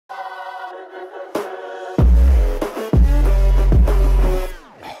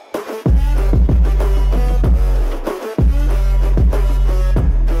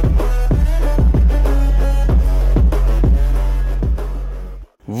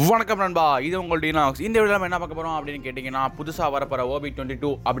வணக்கம் நண்பா, இது உங்கள் DNOX. இந்த வீடியோவில் என்ன பார்க்க போகிறோம் அப்படின்னு கேட்டிங்கன்னா, புதுசாக வரப்போகிற OB22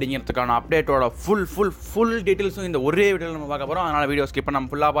 அப்படிங்கிறதுக்கான அப்டேட்டோட ஃபுல் டீட்டெயில்ஸும் இந்த ஒரே வீடியோவில் நம்ம பார்க்க போகிறோம். அதனால் வீடியோ ஸ்கிப்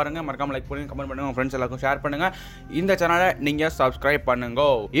பண்ணாமல் ஃபுல்லாக பாருங்கள். மறக்காமல் லைக் பண்ணுங்கள், கமெண்ட் பண்ணுங்கள், உங்கள் ஃப்ரெண்ட்ஸ் எல்லாருக்கும் ஷேர் பண்ணுங்கள். இந்த சேனலை நீங்கள் சப்ஸ்கிரைப் பண்ணுங்க.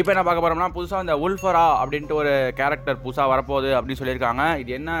 இப்போ என்ன பார்க்க போகிறோம்னா, புதுசாக இந்த உல்ஃபரா அப்படின்ட்டு ஒரு கேரக்டர் புதுசாக வரப்போகுது அப்படின்னு சொல்லியிருக்காங்க.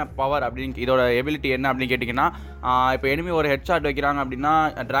 இது என்ன பவர் அப்படின்னு, இதோட எபிலிட்டி என்ன அப்படின்னு கேட்டிங்கன்னா, இப்போ எனிமி ஒரு ஹெட்ஷாட் வைக்கிறாங்க அப்படின்னா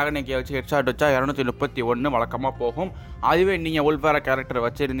டிராகனைக்கே வச்சு ஹெட்ஷாட் வச்சா 231 வழக்கமாக போகும். அதுவே நீங்கள் உல்ஃபரா கேரக்டர்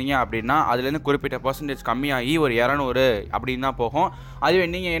வச்சுருந்தீங்க அப்படின்னா அதுலேருந்து குறிப்பிட்ட பர்சன்டேஜ் கம்மியாகி ஒரு 200 அப்படின்னு தான் போகும். அதுவே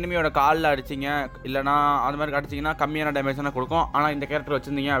நீங்கள் எனிமியோட காலில் அடிச்சிங்க இல்லைனா அது மாதிரி அடிச்சிங்கன்னா கம்மியான டேமேஜ் தான் கொடுக்கும். ஆனால் இந்த கேரக்டர்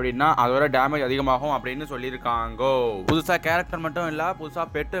வச்சுருந்தீங்க அப்படின்னா அதோட டேமேஜ் அதிகமாகும் அப்படின்னு சொல்லியிருக்காங்க. புதுசாக கேரக்டர் மட்டும் இல்லை, புதுசாக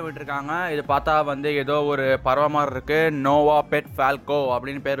பெட்டும் விட்டுருக்காங்க. இது பார்த்தா வந்து ஏதோ ஒரு பறவை மாதிரி இருக்குது. நோவா பெட் ஃபால்கோ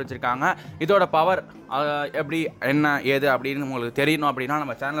அப்படின்னு பேர் வச்சுருக்காங்க. இதோட பவர் எப்படி என்ன ஏது அப்படின்னு உங்களுக்கு தெரியணும் அப்படின்னா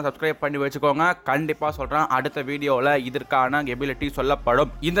நம்ம சேனலை சப்ஸ்கிரைப் பண்ணி வச்சுக்கோங்க. கண்டிப்பாக சொல்கிறேன், அடுத்த வீடியோவில் இதற்கான எபிலிட்டி சொல்லப்படும்.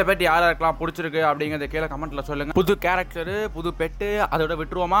 இந்த பெட் யாருக்கெல்லாம் பிடிச்சிருக்கு அப்படிங்கிறத கீழே கமெண்ட்டில் சொல்லுங்கள். புது கேரக்டரு, புது பெட்டு, அதோட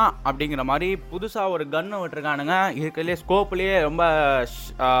விட்டுருவோமா அப்படிங்கிற மாதிரி புதுசாக ஒரு கன்னு விட்டுருக்கானுங்க. இதுக்குள்ளே ஸ்கோப்லேயே ரொம்ப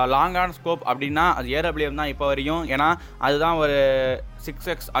லாங்கான ஸ்கோப் அப்படின்னா அது ஏரபிளியம் தான் இப்போ வரையும். ஏன்னா அதுதான் ஒரு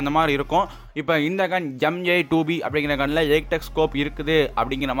 6x அந்த மாதிரி இருக்கும். இப்போ இந்த கன் MA2B அப்படிங்கிற கன்னில் 8x ஸ்கோப் இருக்குது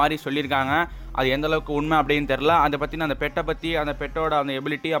அப்படிங்கிற மாதிரி சொல்லியிருக்காங்க. அது எந்த அளவுக்கு உண்மை அப்படின்னு தெரில. அதை பற்றின அந்த பெட்டை பற்றி, அந்த பெட்டோட அந்த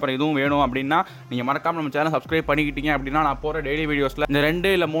எபிலிட்டி அப்புறம் இதுவும் வேணும் அப்படின்னா நீங்கள் மறக்காமல் நம்ம சேனல் சப்ஸ்கிரைப் பண்ணிக்கிட்டீங்க அப்படின்னா நான் போகிற டெய்லி வீடியோஸில் இந்த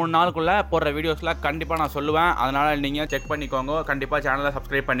 2 இல்லை 3 நாளுக்குள்ளே போடுற வீடியோஸில் கண்டிப்பாக நான் சொல்லுவேன். அதனால் நீங்கள் செக் பண்ணிக்கோங்க. கண்டிப்பாக சேனலை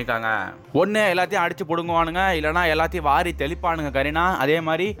சப்ஸ்கிரைப் பண்ணிக்காங்க. ஒன்று எல்லாத்தையும் அடித்து பிடுங்குவானுங்க, இல்லைனா எல்லாத்தையும் வாரி தெளிப்பானுங்க கரீனா. அதே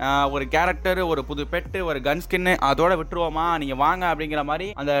மாதிரி ஒரு கேரக்டர், ஒரு புது பெட்டு, ஒரு கன் ஸ்கின்னு அதோட விட்டுருவோமா நீங்கள் வாங்க அப்படிங்கிற மாதிரி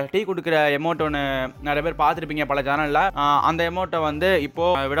அந்த டீ கொடுக்குற எமௌண்ட் ஒன்று நிறைய பேர் பார்த்துருப்பீங்க பல சேனலில். அந்த எமௌண்ட்டை வந்து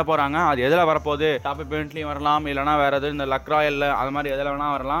இப்போது விட போகிறாங்க. அது எதில் வரப்போகுது, டாப் இவெண்ட்லையும் வரலாம், இல்லைனா வேறு எதுவும் இந்த லக் ராயல் அது மாதிரி எதில்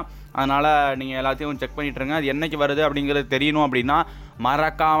வேணால் வரலாம். அதனால் நீங்கள் எல்லாத்தையும் செக் பண்ணிட்டுருங்க. அது என்றைக்கு வருது அப்படிங்கிறது தெரியணும் அப்படின்னா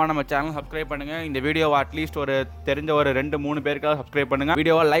மறக்காமல் நம்ம சேனல் சப்ஸ்கிரைப் பண்ணுங்கள். இந்த வீடியோவை அட்லீஸ்ட் ஒரு தெரிஞ்ச ஒரு 2-3 பேருக்காக சப்ஸ்கிரைப் பண்ணுங்கள்.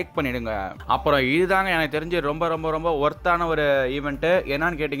 வீடியோவை லைக் பண்ணிவிடுங்க. அப்புறம் இதுதாங்க எனக்கு தெரிஞ்சு ரொம்ப ரொம்ப ரொம்ப ஒர்த்தான ஒரு ஈவெண்ட்டு.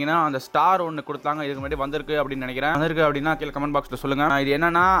 என்னன்னு கேட்டிங்கன்னா, அந்த ஸ்டார் ஒன்று கொடுத்தாங்க. இதுக்கு முன்னாடி வந்திருக்கு அப்படின்னு நினைக்கிறேன். வந்திருக்கு அப்படின்னா கீழே கமெண்ட் பாக்ஸில் சொல்லுங்கள். இது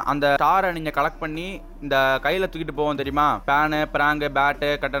என்னன்னா, அந்த ஸ்டாரை நீங்கள் கலெக்ட் பண்ணி இந்த கையில் தூக்கிட்டு போவோம் தெரியுமா, பேனு, பிராங்கு,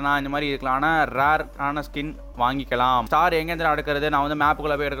 பேட்டு, கட்டனா இந்த மாதிரி இருக்கலான ரேரான ஸ்கின் வாங்கிக்கலாம். ஸ்டார் எங்கேருந்து எடுக்கிறது, நான் வந்து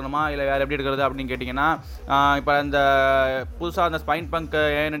மேப்புக்குள்ளே போய் எடுக்கணுமா இல்லை வேறு எப்படி எடுக்கிறது அப்படின்னு கேட்டிங்கன்னா, இப்போ இந்த புதுசாக அந்த ஸ்பைன் பங்க்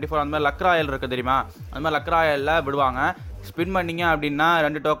A94 அந்த மாதிரி லக் ராயல் இருக்குது தெரியுமா, அந்த மாதிரி லக் ராயலில் விடுவாங்க. ஸ்பின் பண்ணிங்க அப்படின்னா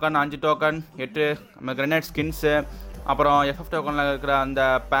 2 டோக்கன், 5 டோக்கன், 8 கிரனேட் ஸ்கின்ஸு, அப்புறம் FF டோக்கனில் இருக்கிற அந்த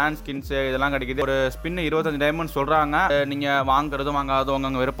பேன் ஸ்கின்ஸு இதெல்லாம் கிடைக்கிது. ஒரு ஸ்பின்னு 25 டைமண்ட் சொல்கிறாங்க. நீங்கள் வாங்குறதும் வாங்காததும்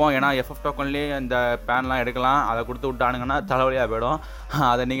உங்கள் விருப்பம். ஏன்னா FF டோக்கன்லேயே இந்த பேன்லாம் எடுக்கலாம். அதை கொடுத்து விட்டானுங்கன்னா தலைவலியாக போயிடும்.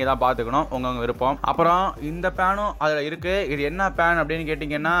 அதை நீங்கள் தான் பார்த்துக்கணும், உங்கள் விருப்பம். அப்புறம் இந்த பேனும் அதில் இருக்குது. இது என்ன பேன் அப்படின்னு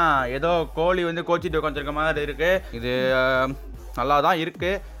கேட்டிங்கன்னா, ஏதோ கோழி வந்து கோச்சிட்டு உட்காந்துருக்க மாதிரி இருக்குது. இது நல்லா தான்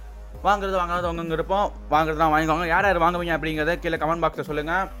இருக்குது. வாங்குறது வாங்காதது உங்கள் விருப்பம். வாங்குறதுலாம் வாங்கிக்கோங்க. யார் யார் வாங்குவீங்க அப்படிங்கிறத கீழே கமெண்ட் பாக்ஸில்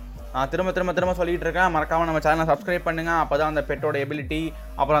சொல்லுங்கள். திரும்ப சொல்லிகிட்டு இருக்கேன், மறக்காமல் நம்ம சேனலை சப்ஸ்கிரைப் பண்ணுங்கள். அப்போ தான் அந்த பெட்டோட எபிலிட்டி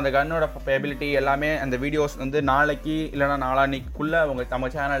அப்புறம் அந்த கன்னோட எபிலிட்டி எல்லாமே அந்த வீடியோஸ் வந்து நாளைக்கு இல்லைனா நாளான்னைக்குள்ளே நம்ம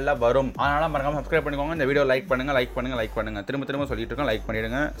சேனலில் வரும். அதனால் மறக்காமல் சப்ஸ்கிரைப் பண்ணிக்கோங்க. இந்த வீடியோ லைக் பண்ணுங்கள். திரும்ப சொல்லிட்டு இருக்கோம், லைக்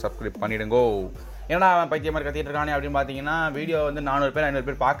பண்ணிவிடுங்க, சப்ஸ்கிரைப் பண்ணிவிடுங்கோ. ஏன்னா பைத்திய மாதிரி கத்திட்டு இருக்கானே அப்படின்னு பார்த்தீங்கன்னா, வீடியோ வந்து 400 பேர் 500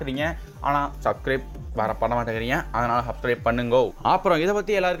 பேர் பார்க்குறீங்க, ஆனால் சப்ஸ்கிரைப் பண்ண மாட்டேங்கிறீங்க. அதனால் சப்ஸ்கிரைப் பண்ணுங்கோ. அப்புறம் இதை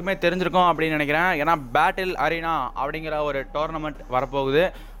பற்றி எல்லாருக்குமே தெரிஞ்சிருக்கோம் அப்படின்னு நினைக்கிறேன். ஏன்னா பேட்டில் அரீனா அப்படிங்கிற ஒரு டோர்னமெண்ட் வரப்போகுது.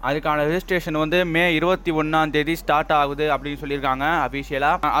 அதுக்கான ரெஜிஸ்ட்ரேஷன் வந்து மே 21 ஸ்டார்ட் ஆகுது அப்படின்னு சொல்லியிருக்காங்க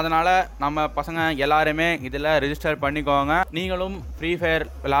அஃபிஷியலாக. அதனால் நம்ம பசங்க எல்லாருமே இதில் ரெஜிஸ்டர் பண்ணிக்கோங்க. நீங்களும் ஃப்ரீ ஃபயர்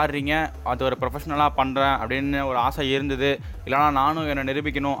விளாட்றீங்க, அது ஒரு ப்ரொஃபஷனலாக பண்ணுறேன் அப்படின்னு ஒரு ஆசை இருந்தது, இல்லைனா நானும் என்னை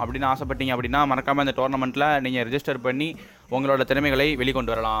நிரூபிக்கணும் அப்படின்னு ஆசைப்பட்டீங்க அப்படின்னா மறக்காமல் இந்த டோர்னமெண்ட்டில் நீங்கள் ரெஜிஸ்டர் பண்ணி உங்களோட திறமைகளை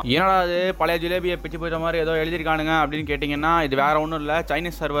வெளிக்கொண்டு வரலாம். ஏன்னா அது பழைய ஜிலேபியை பிச்சு போயிட்ட மாதிரி ஏதோ எழுதியிருக்கானுங்க அப்படின்னு கேட்டிங்கன்னா, இது வேறு ஒன்றும் இல்லை,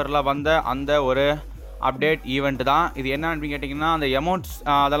 சைனீஸ் சர்வரில் வந்த அந்த ஒரு அப்டேட் ஈவெண்ட் தான். இது என்ன அப்படின்னு கேட்டிங்கன்னா, அந்த அமௌண்ட்ஸ்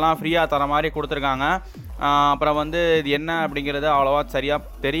அதெல்லாம் ஃப்ரீயாக தர மாதிரி கொடுத்துருக்காங்க. அப்புறம் வந்து இது என்ன அப்படிங்கிறது அவ்வளோவா சரியாக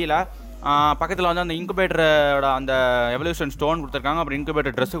தெரியல. பக்கத்தில் வந்து அந்த இன்குபேட்டரோட அந்த எவல்யூஷன் ஸ்டோன் கொடுத்துருக்காங்க, அப்புறம்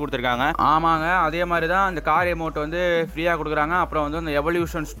இன்குபேட்டர் ட்ரெஸ்ஸு கொடுத்துருக்காங்க. ஆமாங்க, அதே மாதிரி தான் அந்த கார் அமௌண்ட் வந்து ஃப்ரீயாக கொடுக்குறாங்க. அப்புறம் வந்து அந்த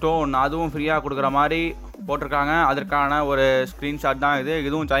எவல்யூஷன் ஸ்டோன் அதுவும் ஃப்ரீயாக கொடுக்குற மாதிரி போட்டிருக்காங்க. அதற்கான ஒரு ஸ்க்ரீன்ஷாட் தான் இது.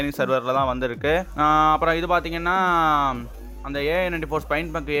 இதுவும் சைனீஸ் சர்வரில் தான் வந்திருக்கு. அப்புறம் இது பார்த்திங்கன்னா, அந்த A94 ஸ்பைன்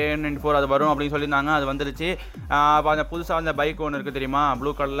பங்க் A94 அது வரும் அப்படின்னு சொல்லியிருந்தாங்க. அது வந்துருச்சு. அப்போ அந்த புதுசாக அந்த பைக் ஒன்று இருக்குது தெரியுமா,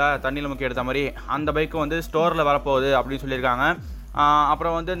 ப்ளூ கலரில் தண்ணியில் முக்கி எடுத்த மாதிரி, அந்த பைக்கு வந்து ஸ்டோரில் வரப்போகுது அப்படின்னு சொல்லியிருக்காங்க.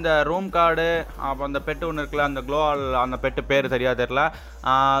 அப்புறம் வந்து இந்த ரூம் கார்டு, அப்புறம் அந்த பெட்டு ஒன்று இருக்குல்ல, அந்த க்ளோவால், அந்த பெட்டு பேர் சரியாக தெரில.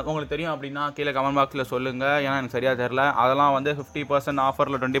 உங்களுக்கு தெரியும் அப்படின்னா கீழே கமெண்ட் பாக்ஸில் சொல்லுங்கள், ஏன்னா எனக்கு சரியாக தெரில. அதெல்லாம் வந்து 50%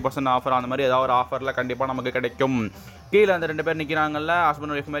 ஆஃபரில் 20% ஆஃபர் அந்த மாதிரி ஏதாவது ஒரு ஆஃபரில் கண்டிப்பாக நமக்கு கிடைக்கும். கீழே அந்த 2 பேர் நிற்கிறாங்கல்ல,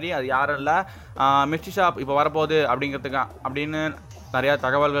 ஹஸ்பண்ட் ஒய்ஃப் மாதிரி, அது யாரும் இல்லை, மிஸ்ட்ரி ஷாப் இப்போ வரப்போகுது அப்படிங்கிறதுக்கு அப்படின்னு நிறையா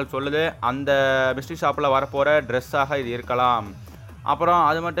தகவல்கள் சொல்லுது. அந்த மிஸ்ட்ரி ஷாப்பில் வரப்போகிற ட்ரெஸ்ஸாக இது இருக்கலாம். அப்புறம்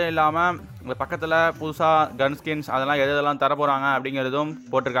அது மட்டும் இல்லாமல் இந்த பக்கத்தில் புதுசாக கன் ஸ்கின்ஸ் அதெல்லாம் எதெல்லாம் தர போகிறாங்க அப்படிங்கிறதும்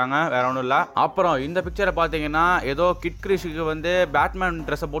போட்டிருக்காங்க, வேறு ஒன்றும் இல்லை. அப்புறம் இந்த பிக்சரை பார்த்தீங்கன்னா ஏதோ கிட் கிரிஷுக்கு வந்து பேட்மேன்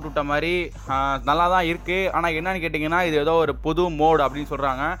ட்ரெஸ்ஸை போட்டு விட்ட மாதிரி நல்லா தான் இருக்குது. ஆனால் என்னன்னு கேட்டிங்கன்னா இது ஏதோ ஒரு புது மோட் அப்படின்னு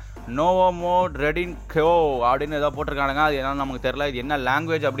சொல்கிறாங்க. நோவோ மோட் ரெடின் கோ அப்படின்னு ஏதோ போட்டிருக்கானுங்க. அது என்னன்னு நமக்கு தெரியல, இது என்ன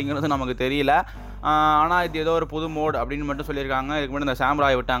லாங்குவேஜ் அப்படிங்கிறது நமக்கு தெரியல. ஆனால் இது ஏதோ ஒரு புது மோட் அப்படின்னு மட்டும் சொல்லியிருக்காங்க. இதுக்கு முன்னாடி இந்த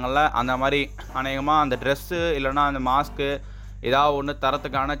சாம்ராய் விட்டாங்கள்ல, அந்த மாதிரி அநேகமாக அந்த ட்ரெஸ்ஸு இல்லைனா அந்த மாஸ்க்கு ஏதாவது ஒன்று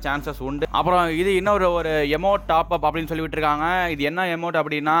தரத்துக்கான சான்சஸ் உண்டு. அப்புறம் இது இன்னொரு எமோட் டாப் அப் அப்படின்னு சொல்லி விட்டுருக்காங்க. இது என்ன எமோட்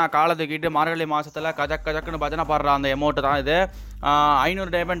அப்படின்னா, காலத்துக்கிட்டு மார்கழி மாதத்தில் கஜக்குன்னு பஜனை பாடுற அந்த எமோட்டு தான் இது.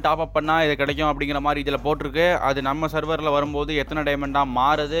 500 டைமண்ட் டாப் அப் பண்ணால் இது கிடைக்கும் அப்படிங்கிற மாதிரி இதில் போட்டிருக்கு. அது நம்ம சர்வரில் வரும்போது எத்தனை டைமண்டாக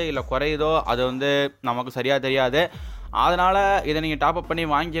மாறுது இல்லை குறையுதோ அது வந்து நமக்கு சரியாக தெரியாது. அதனால் இதை நீங்கள் டாப் அப் பண்ணி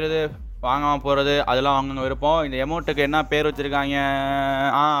வாங்கிக்கிறது வாங்காமல் போகிறது அதெல்லாம் அவங்க விருப்பம். இந்த எமௌண்ட்டுக்கு என்ன பேர் வச்சுருக்காங்க,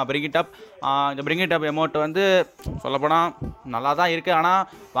 பிரிங்கிட் அப். இந்த பிரிங்கிட் அப் எமௌண்ட் வந்து சொல்லப்போனால் நல்லா தான் இருக்குது, ஆனால்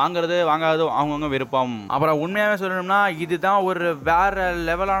வாங்குறது வாங்காதது அவங்கவுங்க விருப்பம். அப்புறம் உண்மையாகவே சொல்லணும்னா இதுதான் ஒரு வேறு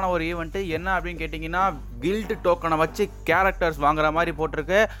லெவலான ஒரு ஈவெண்ட்டு. என்ன அப்படின்னு கேட்டிங்கன்னா, கில்டு டோக்கனை வச்சு கேரக்டர்ஸ் வாங்குற மாதிரி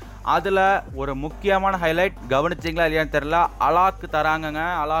போட்டிருக்கு. அதில் ஒரு முக்கியமான ஹைலைட் கவனிச்சிங்களா இல்லையான்னு தெரில, அலாக்கு தராங்கங்க.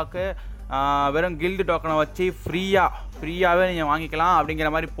 அலாக்கு வெறும் கில்டு டோக்கனை வச்சு ஃப்ரீயாகவே நீங்கள் வாங்கிக்கலாம் அப்படிங்கிற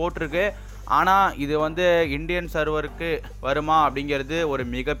மாதிரி போட்டிருக்கு. ஆனால் இது வந்து இந்தியன் சர்வருக்கு வருமா அப்படிங்கிறது ஒரு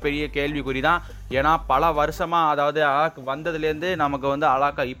மிகப்பெரிய கேள்விக்குறி தான். ஏன்னா பல வருஷமாக, அதாவது அலாக் வந்ததுலேருந்து நமக்கு வந்து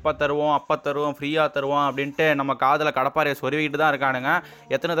அலாக்கை இப்போ தருவோம் அப்போ தருவோம் ஃப்ரீயாக தருவோம் அப்படின்ட்டு நம்ம காதில் கடப்பாறையை சொருவிக்கிட்டு தான் இருக்கானுங்க.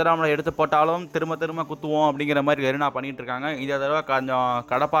 எத்தனை தடவை நம்மளை எடுத்து போட்டாலும் திரும்ப குத்துவோம் அப்படிங்கிற மாதிரி கெரினா பண்ணிகிட்டு இருக்காங்க. இந்த தடவை கொஞ்சம்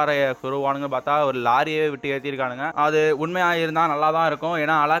கடப்பாறையை சொருவானுங்க பார்த்தா ஒரு லாரியே விட்டு ஏற்றிருக்கானுங்க. அது உண்மையாக இருந்தால் நல்லா தான் இருக்கும்.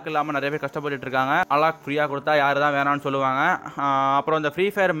 ஏன்னா அலாக் இல்லாமல் நிறைய பேர் கஷ்டப்பட்டு இருக்காங்க. அலாக் ஃப்ரீயாக கொடுத்தா யார் தான் வேணான்னு சொல்லுவாங்க. அப்புறம் இந்த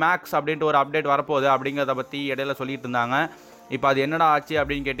ஃப்ரீஃபயர் மேக்ஸ் அப்படின்ட்டு ஒரு அப்டேட் வரப்போகுது அப்படிங்கிறத பற்றி இடையில சொல்லிட்டு இருந்தாங்க. இப்போ அது என்னடா ஆச்சு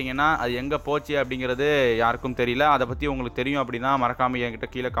அப்படின்னு கேட்டிங்கன்னா, அது எங்கே போச்சு அப்படிங்கிறது யாருக்கும் தெரியல. அதை பற்றி உங்களுக்கு தெரியும் அப்படின்னா மறக்காமல் என்கிட்ட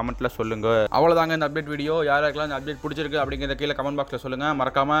கீழே கமெண்ட்டில் சொல்லுங்கள். அவ்வளோதாங்க இந்த அப்டேட் வீடியோ. யாருக்கெல்லாம் இந்த அப்டேட் பிடிச்சிருக்கு அப்படிங்கிறத கீழே கமெண்ட் பாக்ஸில் சொல்லுங்கள்.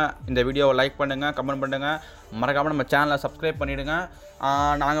 மறக்காமல் இந்த வீடியோவை லைக் பண்ணுங்கள், கமெண்ட் பண்ணுங்கள். மறக்காமல் நம்ம சேனலை சப்ஸ்கிரைப் பண்ணிவிடுங்க.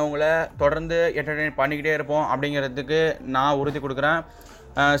 நாங்கள் உங்களை தொடர்ந்து என்டர்டெயின் பண்ணிக்கிட்டே இருப்போம் அப்படிங்கிறதுக்கு நான் உறுதி கொடுக்குறேன்.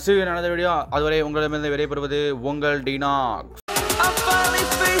 see you in another video. அதுவரை உங்களிடமிருந்து விடைபெறுவது உங்கள் DNOXTU.